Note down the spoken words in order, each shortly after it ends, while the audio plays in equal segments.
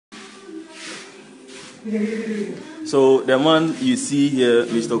So the man you see here,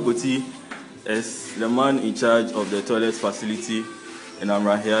 Mr. Kuti, is the man in charge of the toilet facility in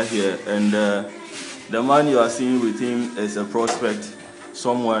Amrahia here, and the man you are seeing with him is a prospect,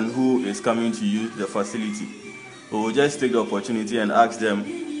 someone who is coming to use the facility. We will just take the opportunity and ask them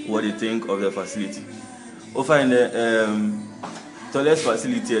what they think of the facility. Over in the toilet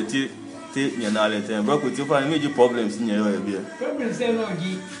facility, Kuti find major problems in your area. Problems are not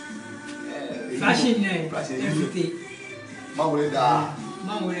flashing everything.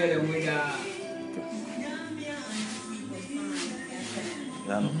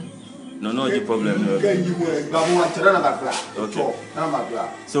 No, the problem. Okay.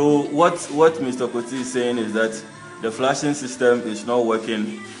 So what Mr. Kuti is saying is that the flashing system is not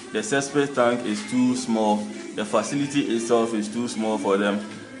working. The cesspit tank is too small. The facility itself is too small for them,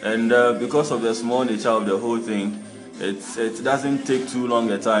 and because of the small nature of the whole thing, it doesn't take too long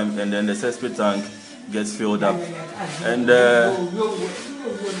a time, and then the cesspit tank gets filled up, and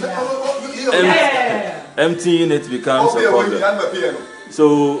emptying it becomes a problem.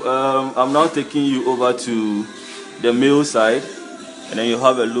 So I'm now taking you over to the male side, and then you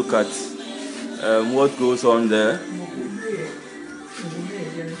have a look at what goes on there.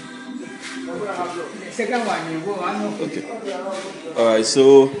 Okay. All right.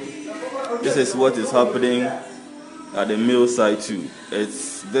 So this is what is happening at the male side too.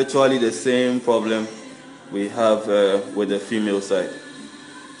 It's virtually the same problem we have with the female side.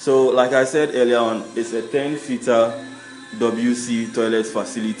 So, like I said earlier on, it's a 10-seater WC toilet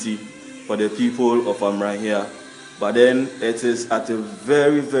facility for the people of Amrahia, but then it is at a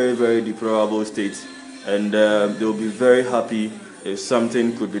very, very, very deplorable state, and they'll be very happy if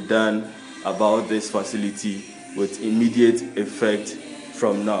something could be done about this facility with immediate effect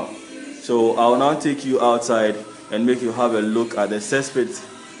from now. So I'll now take you outside and make you have a look at the cesspit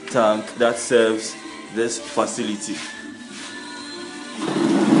tank that serves this facility.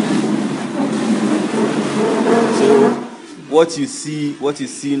 So what you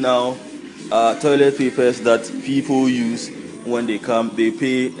see now are toilet papers that people use when they come. They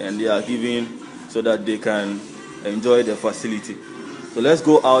pay and they are given so that they can enjoy the facility. So let's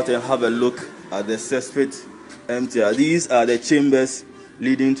go out and have a look at the cesspit emptier. These are the chambers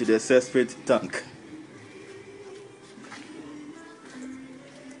leading to the cesspit tank.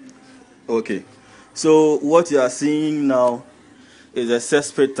 Okay, so what you are seeing now is a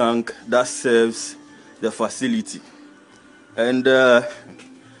cesspit tank that serves the facility, and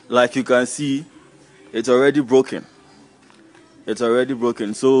like you can see, it's already broken.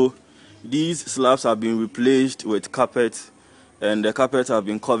 So these slabs have been replaced with carpet, and the carpets have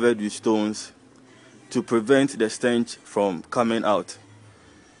been covered with stones to prevent the stench from coming out.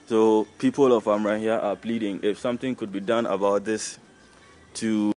 So people of Amrahia are pleading if something could be done about this to